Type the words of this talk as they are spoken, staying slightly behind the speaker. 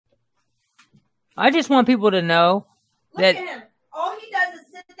I just want people to know that... Look at him. All he does is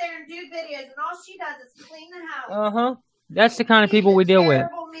sit there and do videos, and all she does is clean the house. Uh-huh. That's the kind of people we deal with. Man.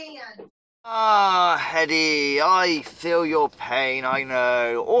 Ah, Hetty, I feel your pain, I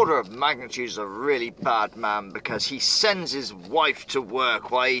know. Order of Magnitude's a really bad man because he sends his wife to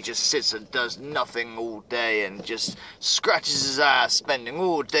work while he just sits and does nothing all day and just scratches his ass, spending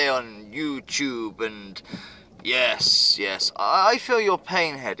all day on YouTube and... Yes, I feel your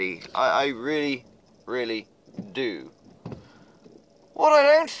pain, Hetty. I really, really do. What I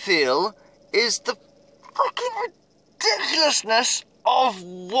don't feel is the fucking ridiculousness of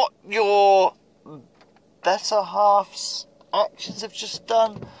what your better half's actions have just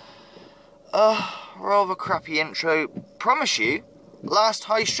done. Rather crappy intro. Promise you, last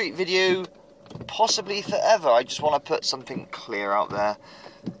Highstreet video, possibly forever. I just want to put something clear out there.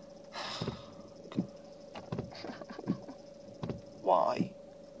 Why?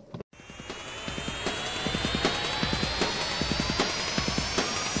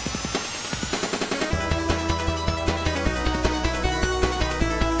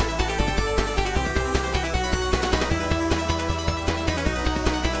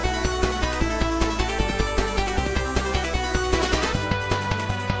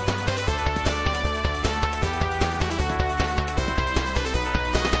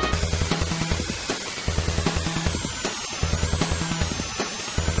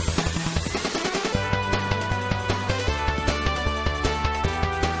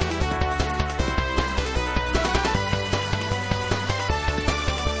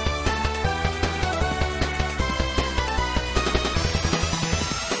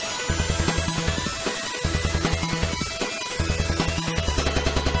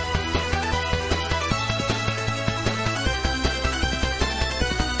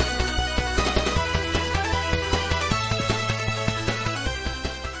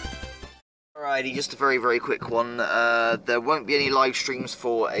 Alrighty, just a very, very quick one. There won't be any live streams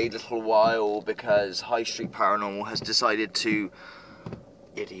for a little while because Highstreet Paranormal has decided to,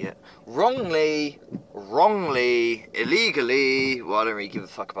 wrongly, illegally, well, I don't really give a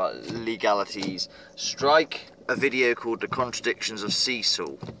fuck about legalities, strike a video called The Contradictions of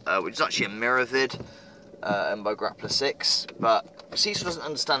Cecil, which is actually a mirror vid, owned by Grappler6, but Cecil doesn't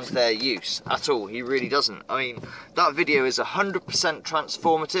understand fair use at all. He really doesn't. I mean, that video is 100%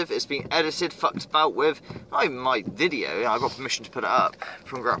 transformative. It's been edited, fucked about with. Not even my video. I got permission to put it up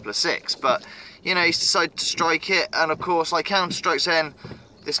from Grappler6, but you know, he's decided to strike it, and of course I counter-strike saying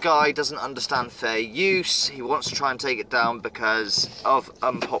this guy doesn't understand fair use. He wants to try and take it down because of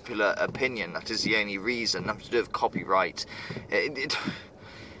unpopular opinion. That is the only reason. Nothing to do with copyright.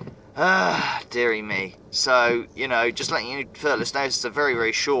 Dearie me. So, you know, just letting you fellas know, it's a very,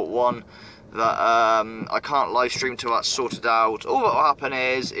 very short one that I can't live stream till that's sorted out. All that will happen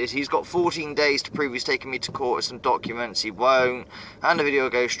is he's got 14 days to prove he's taking me to court with some documents. He won't, and the video will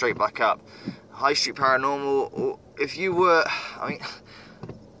go straight back up. Highstreet Paranormal, if you were, I mean,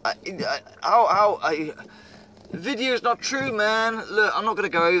 video's not true, man. Look, I'm not going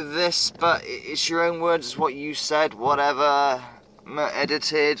to go over this, but it's your own words, it's what you said, whatever.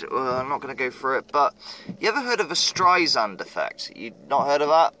 Edited, I'm not going to go through it, but you ever heard of a Streisand effect? You not heard of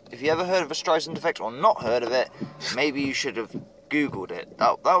that? If you ever heard of a Streisand effect or not heard of it, maybe you should have Googled it.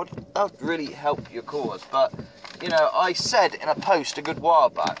 That would really help your cause. But, you know, I said in a post a good while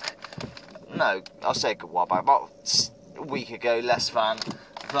back, no, I'll say a good while back, about a week ago, less than,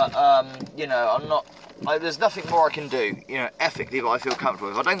 but, you know, there's nothing more I can do, you know, ethically that I feel comfortable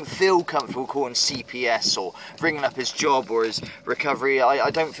with. I don't feel comfortable calling CPS or bringing up his job or his recovery.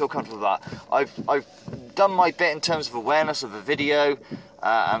 I don't feel comfortable with that. I've done my bit in terms of awareness of the video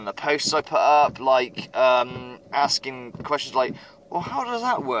and the posts I put up, like asking questions like, well, how does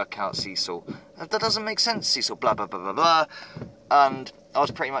that work out, Cecil? That doesn't make sense, Cecil, blah, blah, blah, blah, blah. And I was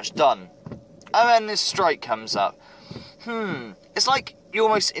pretty much done. And then this strike comes up. It's like you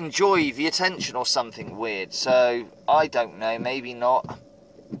almost enjoy the attention or something weird, so I don't know, maybe not.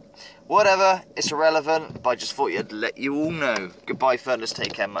 Whatever, it's irrelevant, but I just thought I'd let you all know. Goodbye, fellas,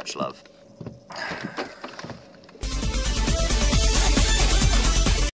 take care, much love.